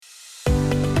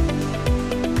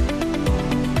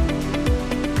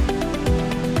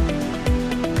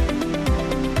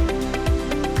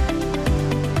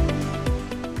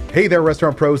Hey there,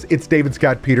 restaurant pros. It's David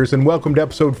Scott Peters, and welcome to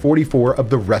episode 44 of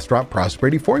the Restaurant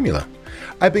Prosperity Formula.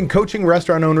 I've been coaching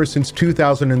restaurant owners since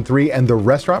 2003, and the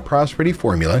Restaurant Prosperity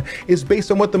Formula is based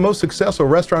on what the most successful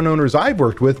restaurant owners I've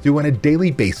worked with do on a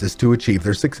daily basis to achieve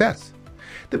their success.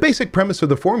 The basic premise of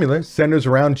the formula centers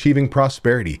around achieving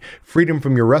prosperity, freedom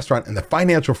from your restaurant, and the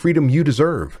financial freedom you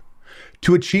deserve.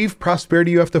 To achieve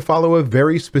prosperity, you have to follow a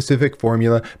very specific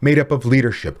formula made up of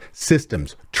leadership,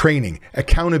 systems, training,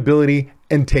 accountability,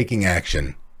 and taking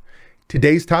action.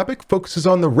 Today's topic focuses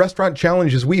on the restaurant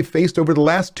challenges we've faced over the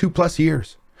last 2+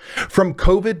 years. From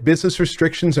COVID, business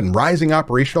restrictions, and rising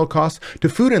operational costs, to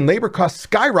food and labor costs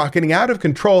skyrocketing out of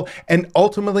control, and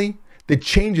ultimately, the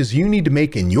changes you need to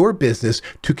make in your business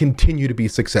to continue to be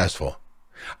successful.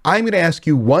 I'm going to ask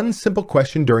you one simple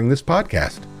question during this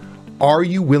podcast. Are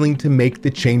you willing to make the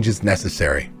changes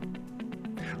necessary?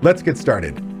 Let's get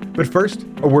started. But first,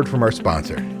 a word from our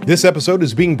sponsor. This episode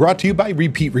is being brought to you by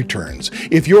Repeat Returns.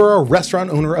 If you're a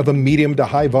restaurant owner of a medium to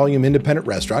high volume independent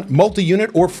restaurant, multi-unit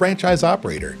or franchise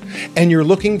operator, and you're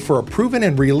looking for a proven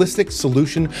and realistic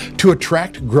solution to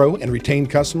attract, grow, and retain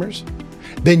customers,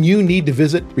 then you need to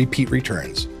visit Repeat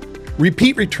Returns.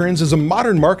 Repeat Returns is a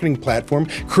modern marketing platform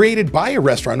created by a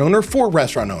restaurant owner for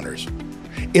restaurant owners.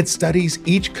 It studies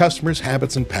each customer's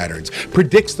habits and patterns,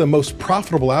 predicts the most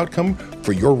profitable outcome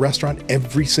for your restaurant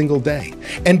every single day,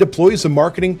 and deploys the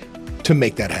marketing to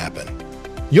make that happen.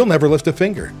 You'll never lift a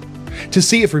finger. To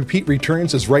see if Repeat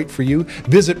Returns is right for you,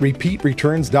 visit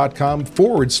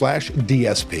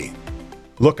repeatreturns.com/DSP.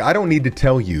 Look, I don't need to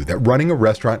tell you that running a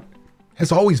restaurant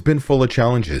has always been full of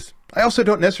challenges. I also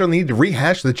don't necessarily need to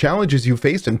rehash the challenges you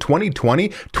faced in 2020,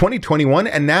 2021,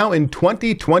 and now in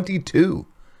 2022.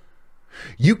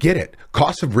 You get it.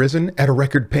 Costs have risen at a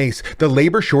record pace. The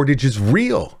labor shortage is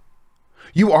real.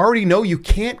 You already know you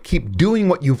can't keep doing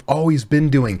what you've always been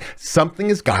doing. Something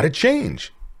has got to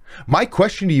change. My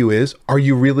question to you is, are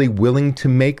you really willing to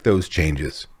make those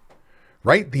changes?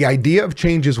 Right? The idea of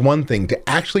change is one thing. To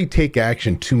actually take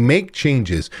action, to make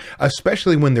changes,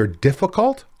 especially when they're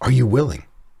difficult, are you willing?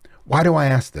 Why do I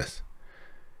ask this?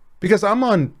 Because I'm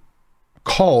on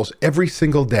calls every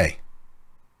single day.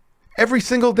 Every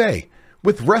single day.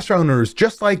 With restaurant owners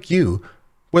just like you,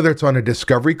 whether it's on a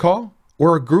discovery call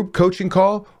or a group coaching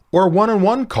call or a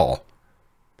one-on-one call.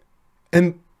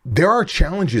 And there are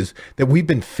challenges that we've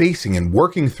been facing and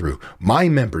working through, my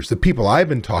members, the people I've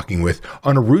been talking with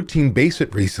on a routine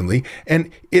basis recently, and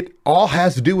it all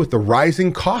has to do with the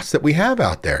rising costs that we have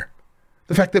out there.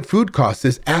 The fact that food costs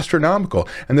is astronomical,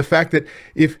 and the fact that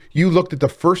if you looked at the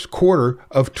first quarter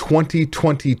of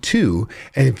 2022,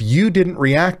 and if you didn't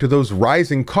react to those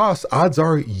rising costs, odds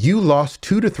are you lost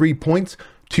 2 to 3 points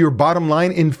to your bottom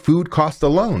line in food cost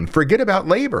alone. Forget about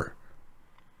labor.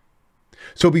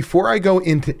 So before I go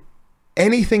into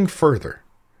anything further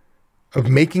of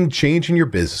making change in your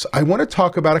business, I want to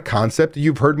talk about a concept that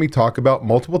you've heard me talk about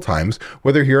multiple times,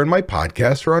 whether here on my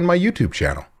podcast or on my YouTube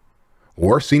channel,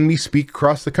 or seen me speak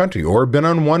across the country, or been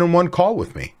on one-on-one call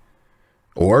with me,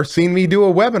 or seen me do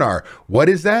a webinar. What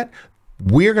is that?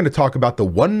 We're going to talk about the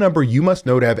one number you must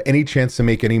know to have any chance to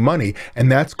make any money,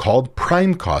 and that's called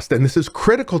prime cost. And this is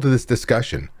critical to this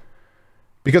discussion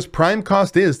because prime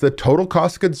cost is the total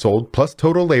cost of goods sold plus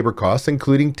total labor costs,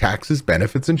 including taxes,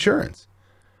 benefits, insurance.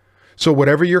 So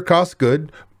whatever your cost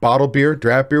good, bottled beer,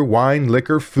 draft beer, wine,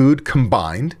 liquor, food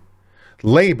combined,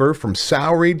 labor from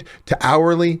salaried to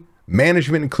hourly,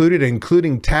 management included,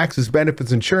 including taxes,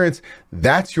 benefits, insurance,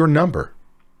 that's your number.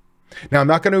 Now, I'm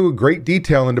not going to go great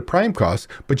detail into prime costs,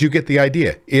 but you get the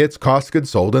idea. It's cost of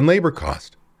goods sold and labor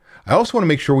cost. I also want to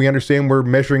make sure we understand we're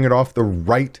measuring it off the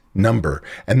right number,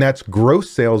 and that's gross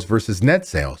sales versus net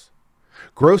sales.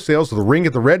 Gross sales are the ring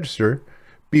at the register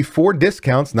before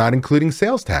discounts, not including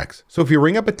sales tax. So if you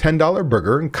ring up a $10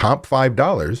 burger and comp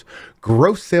 $5,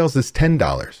 gross sales is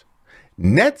 $10.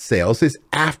 Net sales is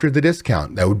after the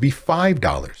discount. That would be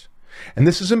 $5. And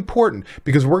this is important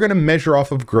because we're going to measure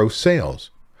off of gross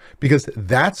sales because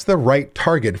that's the right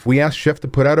target. If we ask chef to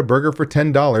put out a burger for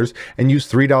 $10 and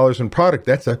use $3 in product,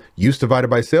 that's a use divided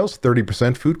by sales,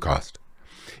 30% food cost.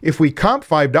 If we comp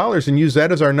 $5 and use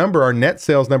that as our number, our net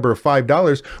sales number of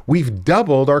 $5, we've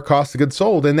doubled our cost of goods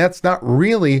sold. And that's not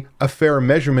really a fair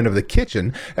measurement of the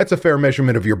kitchen. That's a fair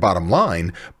measurement of your bottom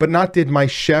line, but not did my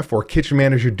chef or kitchen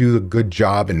manager do a good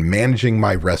job in managing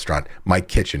my restaurant, my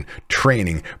kitchen,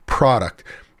 training, product,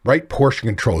 right? Portion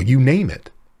control, you name it.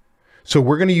 So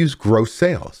we're going to use gross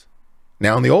sales.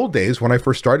 Now, in the old days, when I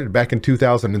first started back in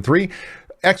 2003,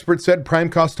 experts said prime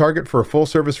cost target for a full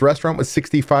service restaurant was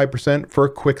 65%, for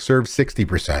a quick serve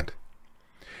 60%.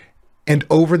 And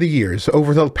over the years,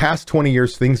 over the past 20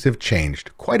 years, things have changed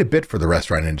quite a bit for the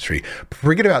restaurant industry.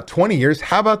 Forget about 20 years.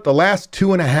 How about the last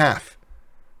 2.5?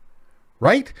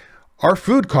 Right? Our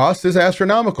food cost is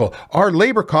astronomical. Our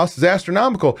labor cost is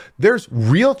astronomical. There's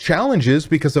real challenges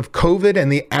because of COVID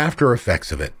and the after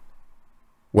effects of it.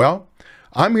 Well,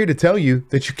 I'm here to tell you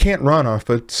that you can't run off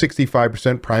a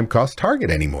 65% prime cost target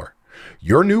anymore.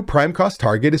 Your new prime cost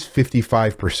target is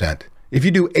 55%. If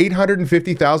you do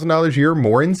 $850,000 a year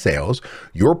more in sales,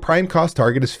 your prime cost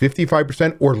target is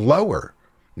 55% or lower.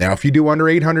 Now, if you do under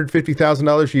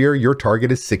 $850,000 a year, your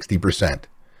target is 60%.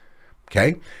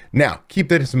 Okay. Now, keep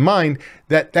this in mind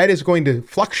that is going to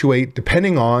fluctuate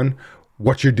depending on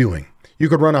what you're doing. You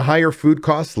could run a higher food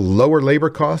cost, lower labor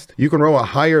cost. You can run a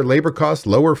higher labor cost,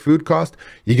 lower food cost.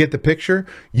 You get the picture.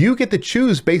 You get to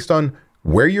choose based on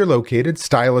where you're located,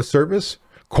 style of service,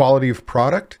 quality of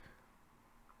product,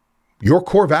 your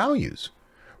core values,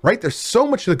 right? There's so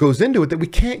much that goes into it that we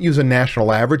can't use a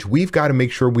national average. We've got to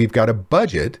make sure we've got a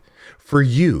budget for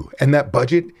you. And that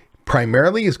budget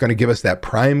primarily is going to give us that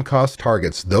prime cost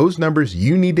targets, those numbers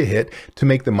you need to hit to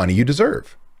make the money you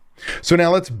deserve. So now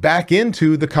let's back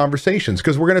into the conversations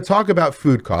because we're going to talk about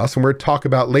food costs and we're going to talk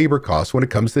about labor costs when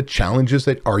it comes to challenges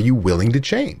that are you willing to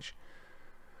change.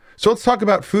 So let's talk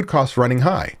about food costs running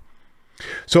high.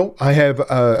 So I have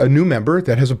a new member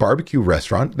that has a barbecue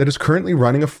restaurant that is currently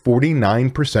running a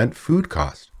 49% food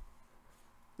cost.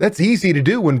 That's easy to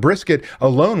do when brisket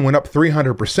alone went up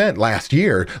 300% last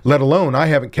year, let alone I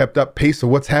haven't kept up pace of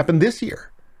what's happened this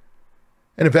year.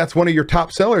 And if that's one of your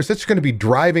top sellers, that's going to be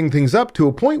driving things up to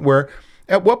a point where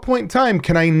at what point in time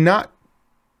can I not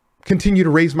continue to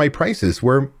raise my prices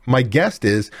where my guest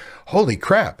is, holy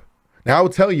crap. Now I will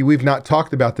tell you, we've not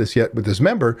talked about this yet with this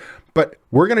member, but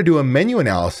we're going to do a menu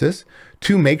analysis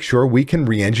to make sure we can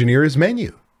re-engineer his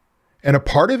menu. And a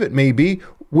part of it may be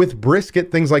with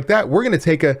brisket, things like that. We're going to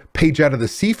take a page out of the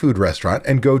seafood restaurant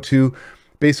and go to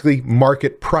basically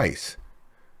market price.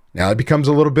 Now it becomes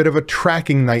a little bit of a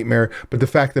tracking nightmare, but the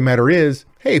fact of the matter is,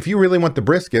 hey, if you really want the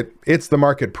brisket, it's the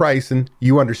market price and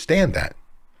you understand that.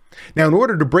 Now, in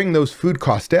order to bring those food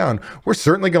costs down, we're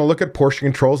certainly going to look at portion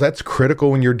controls. That's critical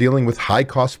when you're dealing with high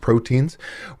cost proteins.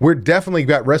 We're definitely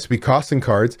got recipe costing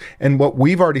cards and what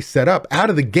we've already set up out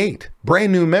of the gate.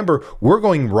 Brand new member, we're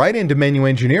going right into menu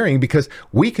engineering because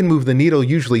we can move the needle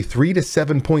usually 3 to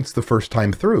 7 points the first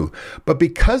time through. But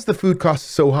because the food cost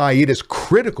is so high, it is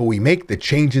critical we make the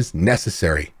changes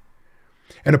necessary.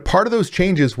 And a part of those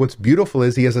changes, what's beautiful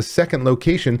is he has a second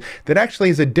location that actually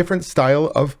is a different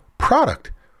style of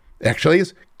product. Actually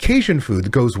is Cajun food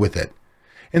that goes with it.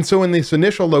 And so in this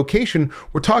initial location,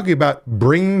 we're talking about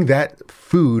bringing that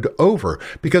food over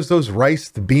because those rice,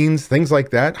 the beans, things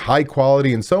like that, high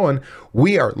quality and so on,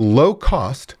 we are low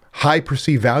cost, high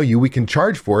perceived value we can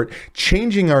charge for it,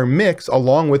 changing our mix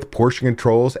along with portion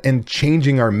controls and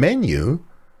changing our menu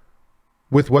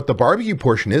with what the barbecue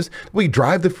portion is, we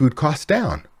drive the food costs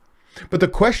down. But the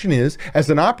question is, as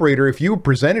an operator, if you were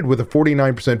presented with a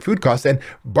 49% food cost and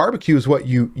barbecue is what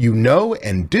you know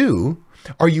and do,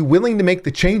 are you willing to make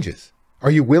the changes? Are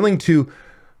you willing to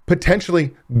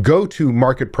potentially go to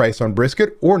market price on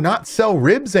brisket or not sell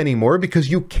ribs anymore because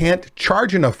you can't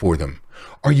charge enough for them?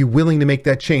 Are you willing to make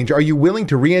that change? Are you willing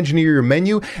to re-engineer your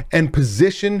menu and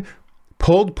position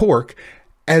pulled pork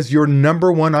as your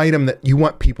number one item that you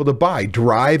want people to buy,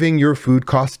 driving your food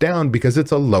costs down because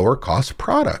it's a lower cost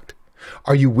product?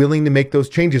 Are you willing to make those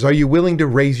changes? Are you willing to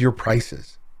raise your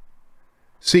prices?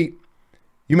 See,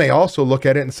 you may also look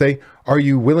at it and say, are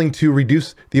you willing to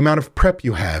reduce the amount of prep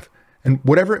you have? And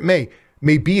whatever it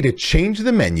may be to change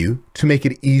the menu to make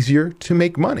it easier to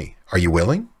make money. Are you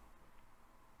willing?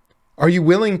 Are you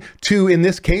willing to, in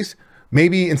this case,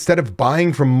 maybe instead of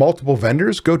buying from multiple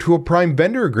vendors, go to a prime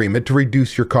vendor agreement to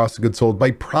reduce your cost of goods sold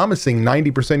by promising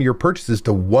 90% of your purchases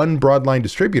to one broadline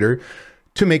distributor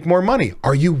to make more money?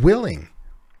 Are you willing?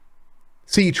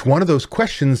 See, each one of those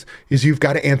questions is you've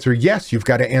got to answer yes, you've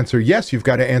got to answer yes, you've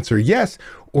got to answer yes,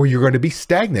 or you're going to be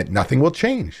stagnant. Nothing will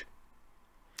change.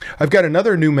 I've got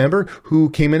another new member who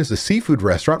came in as a seafood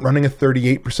restaurant running a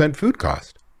 38% food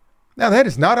cost. Now that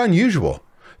is not unusual.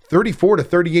 34 to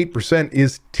 38%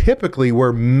 is typically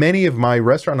where many of my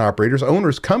restaurant operators,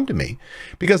 owners come to me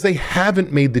because they haven't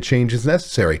made the changes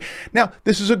necessary. Now,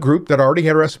 this is a group that already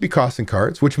had recipe costing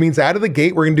cards, which means out of the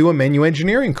gate, we're going to do a menu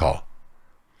engineering call.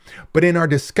 But in our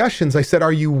discussions, I said,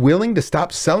 are you willing to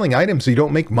stop selling items you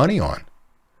don't make money on?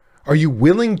 Are you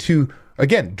willing to,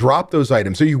 again, drop those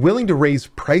items? Are you willing to raise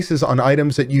prices on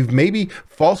items that you've maybe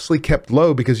falsely kept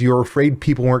low because you're afraid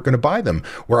people weren't going to buy them?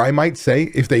 Where I might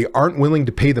say, if they aren't willing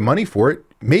to pay the money for it,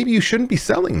 maybe you shouldn't be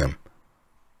selling them.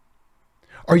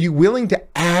 Are you willing to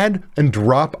add and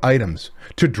drop items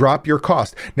to drop your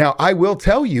cost? Now, I will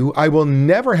tell you, I will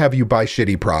never have you buy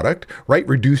shitty product, right?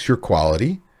 Reduce your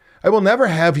quality. I will never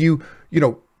have you,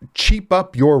 cheap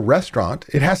up your restaurant.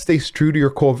 It has to stay true to your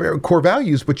core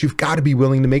values, but you've got to be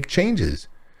willing to make changes.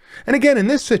 And again, in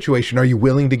this situation, are you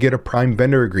willing to get a prime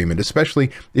vendor agreement,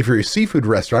 especially if you're a seafood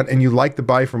restaurant and you like to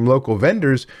buy from local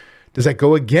vendors? Does that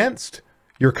go against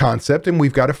your concept? And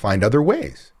we've got to find other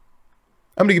ways.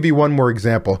 I'm going to give you one more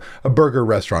example, a burger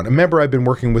restaurant, a member I've been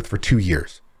working with for 2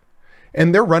 years.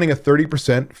 And they're running a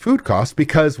 30% food cost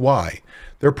because why?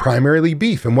 They're primarily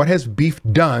beef. And what has beef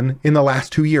done in the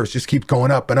last 2 years? Just keep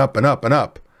going up and up and up and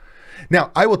up.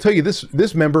 Now, I will tell you,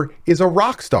 this member is a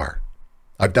rock star.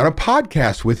 I've done a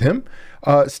podcast with him,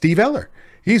 Steve Eller.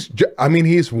 He's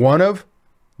one of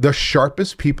the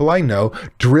sharpest people I know,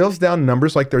 drills down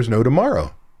numbers like there's no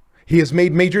tomorrow. He has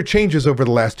made major changes over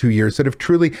the last 2 years that have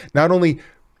truly not only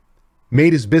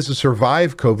made his business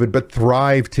survive COVID, but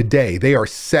thrive today. They are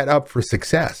set up for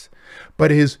success,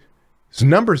 but his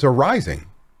numbers are rising.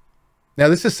 Now,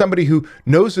 this is somebody who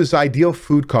knows his ideal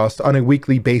food cost on a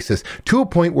weekly basis to a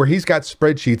point where he's got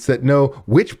spreadsheets that know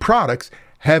which products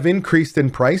have increased in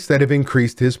price that have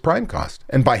increased his prime cost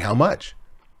and by how much.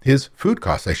 His food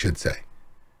cost, I should say.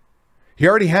 He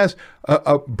already has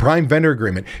a prime vendor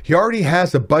agreement. He already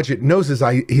has a budget, knows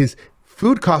his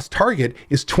food cost target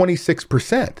is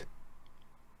 26%.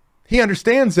 He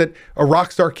understands that a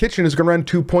Rockstar Kitchen is going to run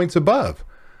 2 points above.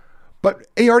 But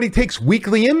he already takes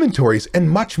weekly inventories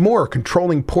and much more,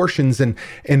 controlling portions and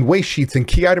waste sheets and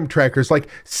key item trackers, like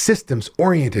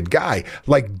systems-oriented guy,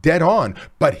 like dead on.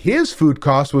 But his food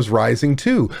cost was rising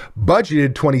too,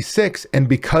 budgeted 26, and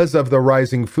because of the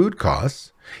rising food costs,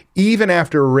 even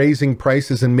after raising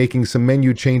prices and making some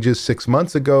menu changes 6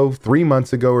 months ago, 3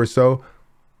 months ago or so,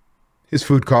 his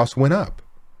food costs went up.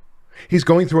 He's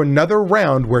going through another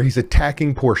round where he's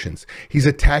attacking portions. He's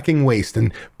attacking waste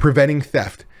and preventing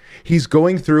theft. He's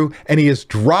going through and he is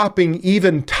dropping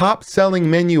even top selling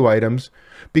menu items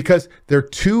because they're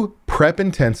too prep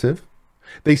intensive.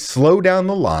 They slow down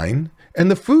the line and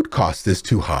the food cost is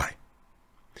too high.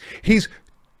 He's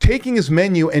taking his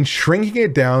menu and shrinking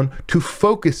it down to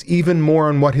focus even more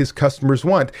on what his customers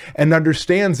want, and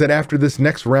understands that after this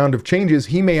next round of changes,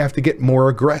 he may have to get more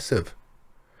aggressive.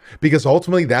 Because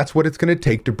ultimately that's what it's going to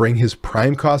take to bring his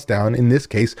prime cost down, in this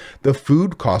case, the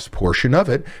food cost portion of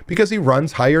it, because he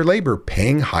runs higher labor,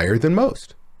 paying higher than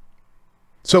most.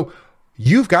 So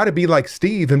you've got to be like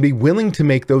Steve and be willing to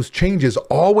make those changes,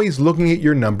 always looking at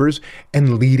your numbers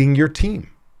and leading your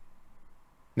team.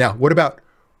 Now, what about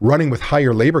running with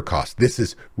higher labor costs? This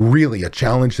is really a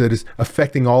challenge that is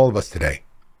affecting all of us today.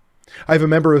 I have a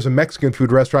member who has a Mexican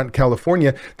food restaurant in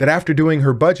California that after doing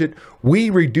her budget, we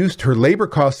reduced her labor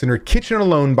costs in her kitchen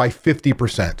alone by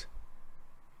 50%.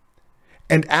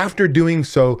 And after doing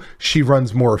so, she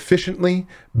runs more efficiently,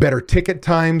 better ticket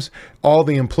times. All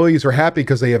the employees are happy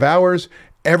because they have hours.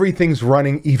 Everything's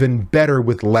running even better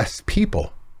with less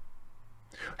people.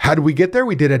 How did we get there?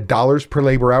 We did a dollars per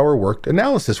labor hour worked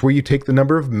analysis where you take the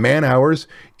number of man hours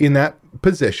in that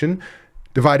position,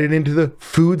 divided into the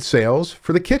food sales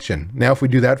for the kitchen. Now, if we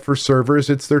do that for servers,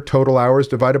 it's their total hours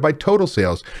divided by total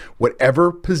sales,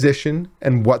 whatever position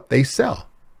and what they sell.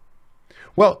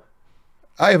 Well,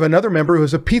 I have another member who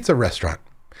has a pizza restaurant,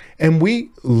 and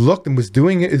we looked and was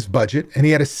doing his budget, and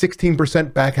he had a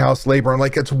 16% back house labor. I'm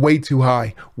like, it's way too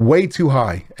high,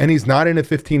 and he's not in a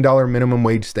 $15 minimum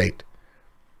wage state.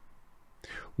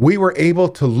 We were able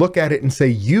to look at it and say,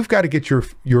 you've got to get your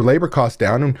labor costs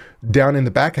down in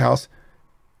the back house.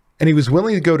 And he was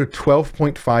willing to go to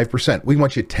 12.5%. We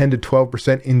want you 10 to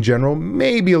 12% in general,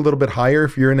 maybe a little bit higher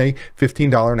if you're in a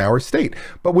 $15 an hour state.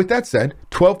 But with that said,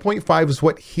 12.5 is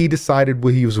what he decided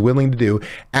what he was willing to do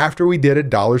after we did a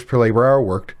dollars per labor hour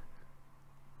worked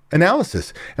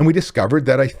analysis. And we discovered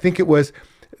that I think it was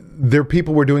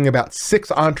people were doing about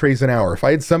 6 entrees an hour. If I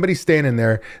had somebody standing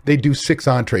there, they'd do 6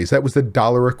 entrees. That was the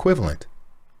dollar equivalent.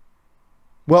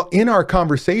 Well, in our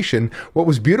conversation, what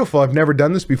was beautiful, I've never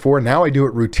done this before, now I do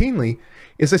it routinely,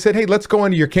 is I said, hey, let's go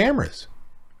into your cameras.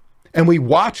 And we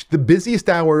watched the busiest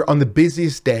hour on the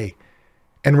busiest day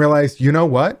and realized, you know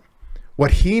what?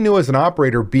 What he knew as an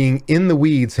operator, being in the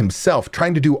weeds himself,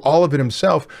 trying to do all of it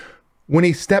himself, when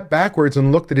he stepped backwards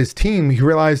and looked at his team, he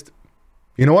realized,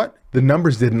 you know what? The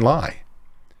numbers didn't lie.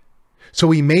 So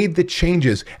he made the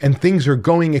changes and things are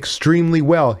going extremely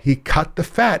well. He cut the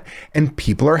fat and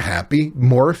people are happy,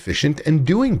 more efficient, and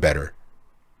doing better.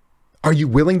 Are you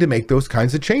willing to make those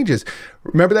kinds of changes?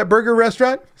 Remember that burger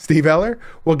restaurant, Steve Eller?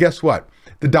 Well, guess what?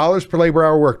 The dollars per labor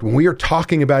hour worked. When we were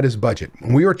talking about his budget,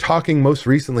 when we were talking most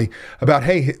recently about,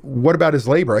 hey, what about his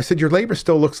labor? I said, your labor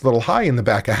still looks a little high in the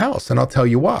back of house. And I'll tell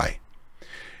you why.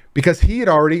 Because he had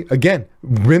already, again,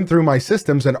 been through my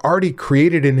systems and already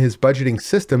created in his budgeting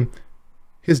system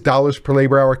his dollars per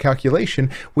labor hour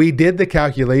calculation. We did the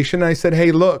calculation. And I said,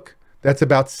 hey, look, that's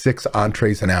about 6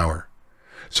 entrees an hour.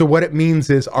 So what it means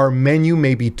is our menu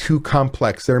may be too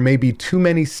complex. There may be too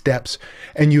many steps,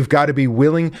 and you've got to be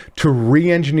willing to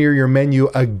re-engineer your menu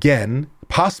again,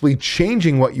 possibly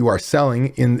changing what you are selling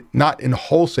in, not in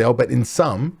wholesale, but in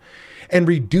some, and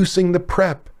reducing the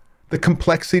prep, the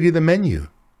complexity of the menu.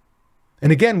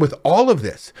 And again, with all of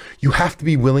this, you have to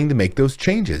be willing to make those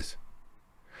changes.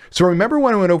 So remember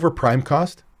when I went over prime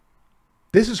cost?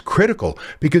 This is critical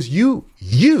because you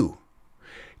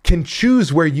can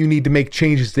choose where you need to make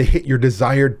changes to hit your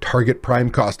desired target prime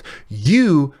cost.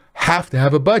 You have to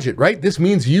have a budget, right? This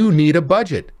means you need a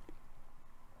budget.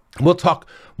 We'll talk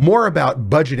more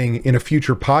about budgeting in a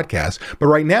future podcast, but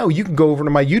right now you can go over to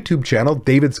my YouTube channel,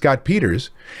 David Scott Peters,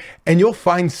 and you'll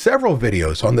find several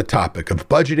videos on the topic of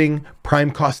budgeting, prime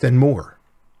cost, and more.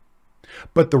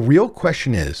 But the real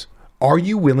question is, are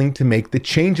you willing to make the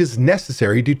changes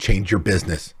necessary to change your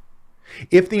business?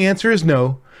 If the answer is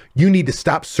no, you need to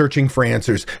stop searching for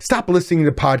answers. Stop listening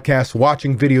to podcasts,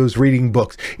 watching videos, reading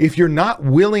books. If you're not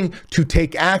willing to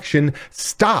take action,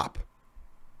 stop.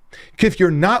 If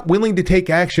you're not willing to take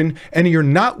action and you're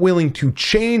not willing to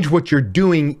change what you're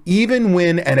doing, even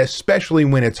when and especially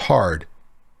when it's hard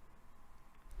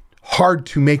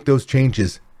to make those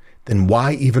changes, then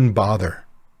why even bother?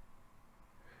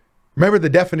 Remember the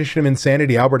definition of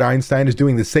insanity? Albert Einstein is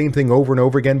doing the same thing over and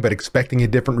over again, but expecting a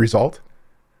different result.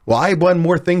 Well, I have one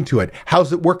more thing to it.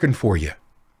 How's it working for you?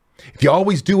 If you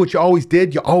always do what you always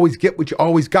did, you always get what you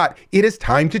always got. It is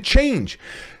time to change.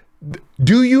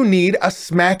 Do you need a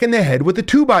smack in the head with a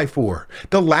 2x4?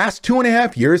 The last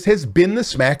 2.5 years has been the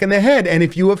smack in the head. And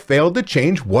if you have failed to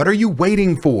change, what are you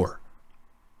waiting for?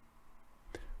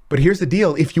 But here's the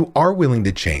deal. If you are willing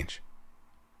to change,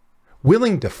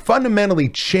 willing to fundamentally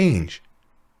change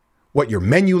what your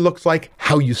menu looks like,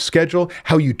 how you schedule,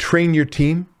 how you train your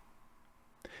team,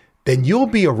 then you'll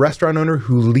be a restaurant owner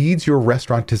who leads your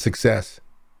restaurant to success.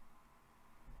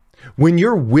 When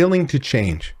you're willing to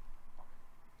change,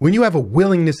 when you have a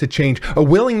willingness to change, a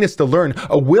willingness to learn,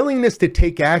 a willingness to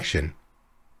take action,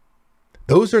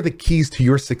 those are the keys to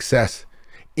your success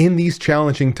in these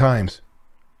challenging times.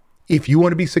 If you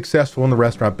want to be successful in the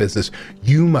restaurant business,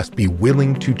 you must be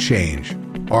willing to change.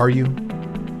 Are you?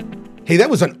 Hey, that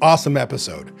was an awesome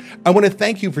episode. I want to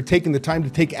thank you for taking the time to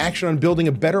take action on building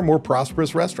a better, more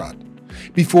prosperous restaurant.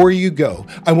 Before you go,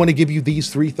 I want to give you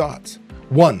these 3 thoughts.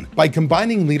 1, by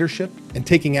combining leadership and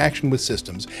taking action with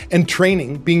systems and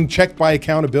training being checked by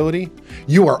accountability,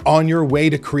 you are on your way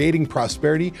to creating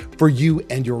prosperity for you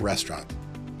and your restaurant.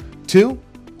 2,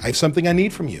 I have something I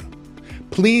need from you.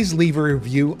 Please leave a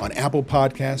review on Apple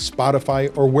Podcasts,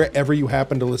 Spotify, or wherever you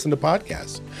happen to listen to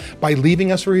podcasts. By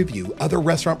leaving us a review, other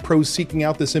restaurant pros seeking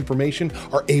out this information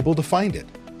are able to find it.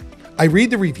 I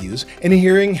read the reviews, and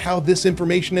hearing how this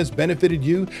information has benefited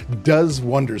you does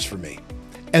wonders for me.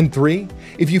 And 3,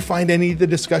 if you find any of the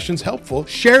discussions helpful,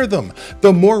 share them.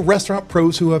 The more restaurant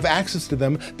pros who have access to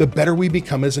them, the better we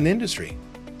become as an industry.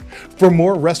 For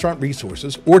more restaurant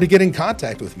resources or to get in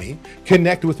contact with me,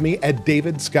 connect with me at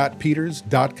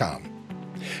davidscottpeters.com.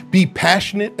 Be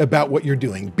passionate about what you're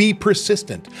doing. Be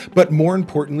persistent, but more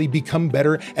importantly, become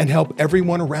better and help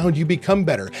everyone around you become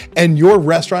better. And your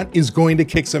restaurant is going to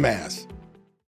kick some ass.